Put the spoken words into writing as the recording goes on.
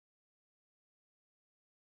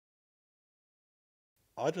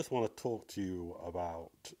I just want to talk to you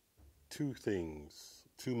about two things,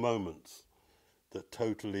 two moments that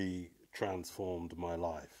totally transformed my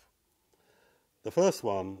life. The first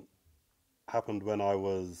one happened when I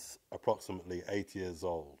was approximately 8 years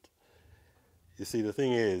old. You see, the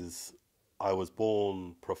thing is, I was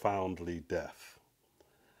born profoundly deaf.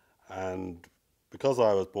 And because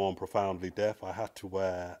I was born profoundly deaf, I had to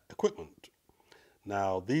wear equipment.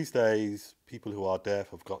 Now, these days, people who are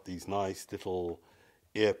deaf have got these nice little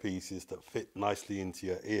earpieces that fit nicely into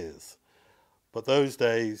your ears. But those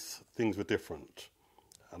days, things were different.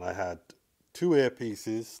 And I had two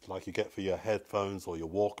earpieces, like you get for your headphones or your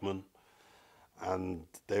Walkman, and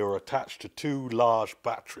they were attached to two large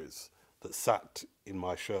batteries that sat in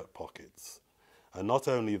my shirt pockets. And not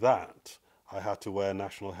only that, I had to wear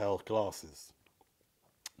national health glasses.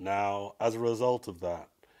 Now, as a result of that,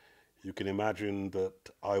 you can imagine that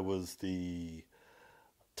I was the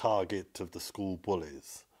target of the school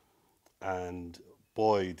bullies. And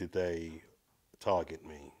boy, did they target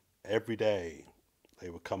me. Every day they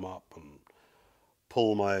would come up and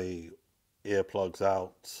pull my earplugs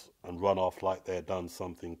out and run off like they had done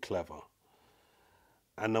something clever.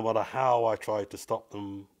 And no matter how I tried to stop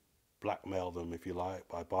them, blackmail them, if you like,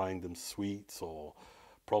 by buying them sweets or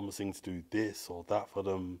promising to do this or that for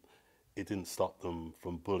them, it didn't stop them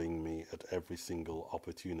from bullying me at every single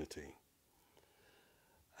opportunity.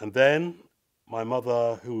 And then my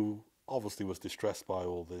mother, who obviously was distressed by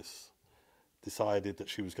all this, decided that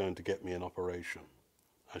she was going to get me an operation.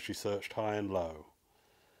 And she searched high and low.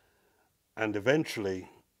 And eventually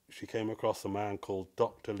she came across a man called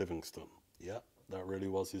Dr. Livingston. Yeah, that really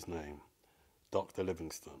was his name, Dr.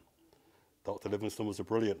 Livingston. Dr. Livingston was a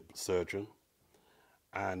brilliant surgeon,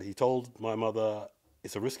 and he told my mother,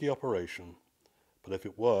 it's a risky operation, but if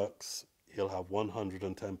it works, he'll have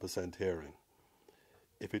 110% hearing.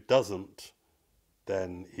 If it doesn't,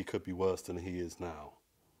 then he could be worse than he is now.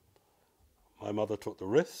 My mother took the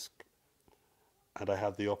risk, and I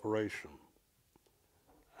had the operation.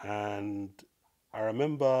 And I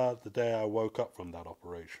remember the day I woke up from that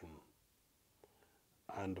operation,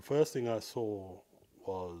 and the first thing I saw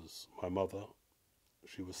was my mother.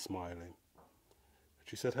 She was smiling.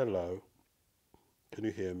 She said, "Hello, can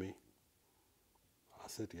you hear me?" I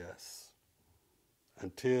said, "Yes."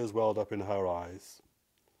 And tears welled up in her eyes.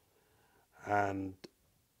 And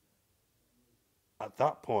at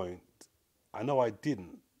that point, I know I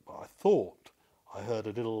didn't, but I thought I heard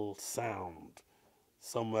a little sound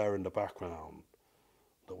somewhere in the background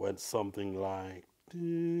that went something like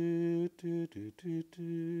do, do, do, do,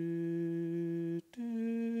 do,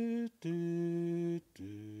 do, do,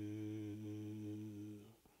 do.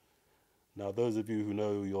 Now, those of you who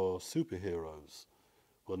know your superheroes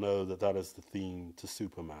will know that that is the theme to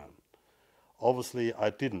Superman. Obviously, I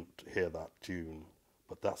didn't hear that tune,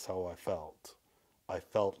 but that's how I felt. I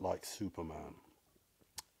felt like Superman.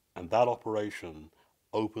 And that operation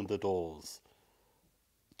opened the doors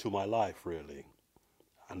to my life, really.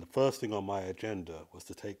 And the first thing on my agenda was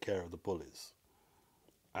to take care of the bullies.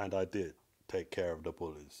 And I did take care of the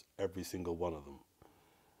bullies, every single one of them.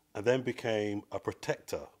 And then became a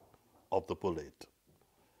protector of the bullied.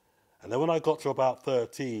 And then when I got to about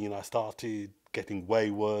 13, I started getting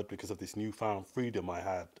wayward because of this newfound freedom I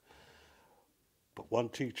had. But one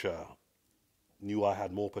teacher knew I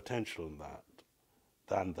had more potential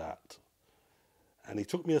than that. And he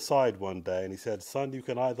took me aside one day and he said, "Son, you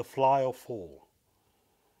can either fly or fall."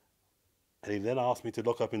 And he then asked me to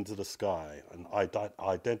look up into the sky and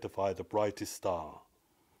identify the brightest star.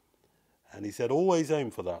 And he said, "Always aim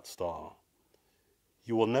for that star.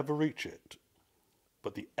 You will never reach it,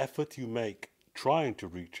 but the effort you make trying to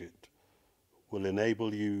reach it will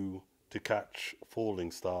enable you to catch falling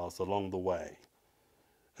stars along the way.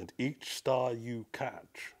 And each star you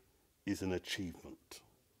catch is an achievement."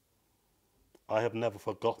 I have never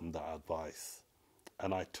forgotten that advice,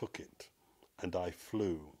 and I took it, and I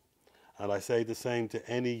flew. And I say the same to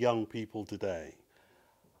any young people today.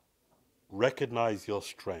 Recognize your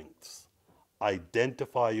strengths,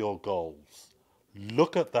 identify your goals,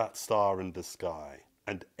 look at that star in the sky,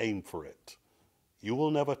 and aim for it. You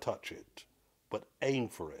will never touch it, but aim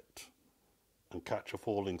for it and catch a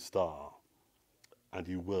falling star, and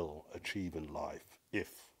you will achieve in life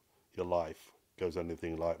if your life goes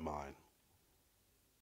anything like mine.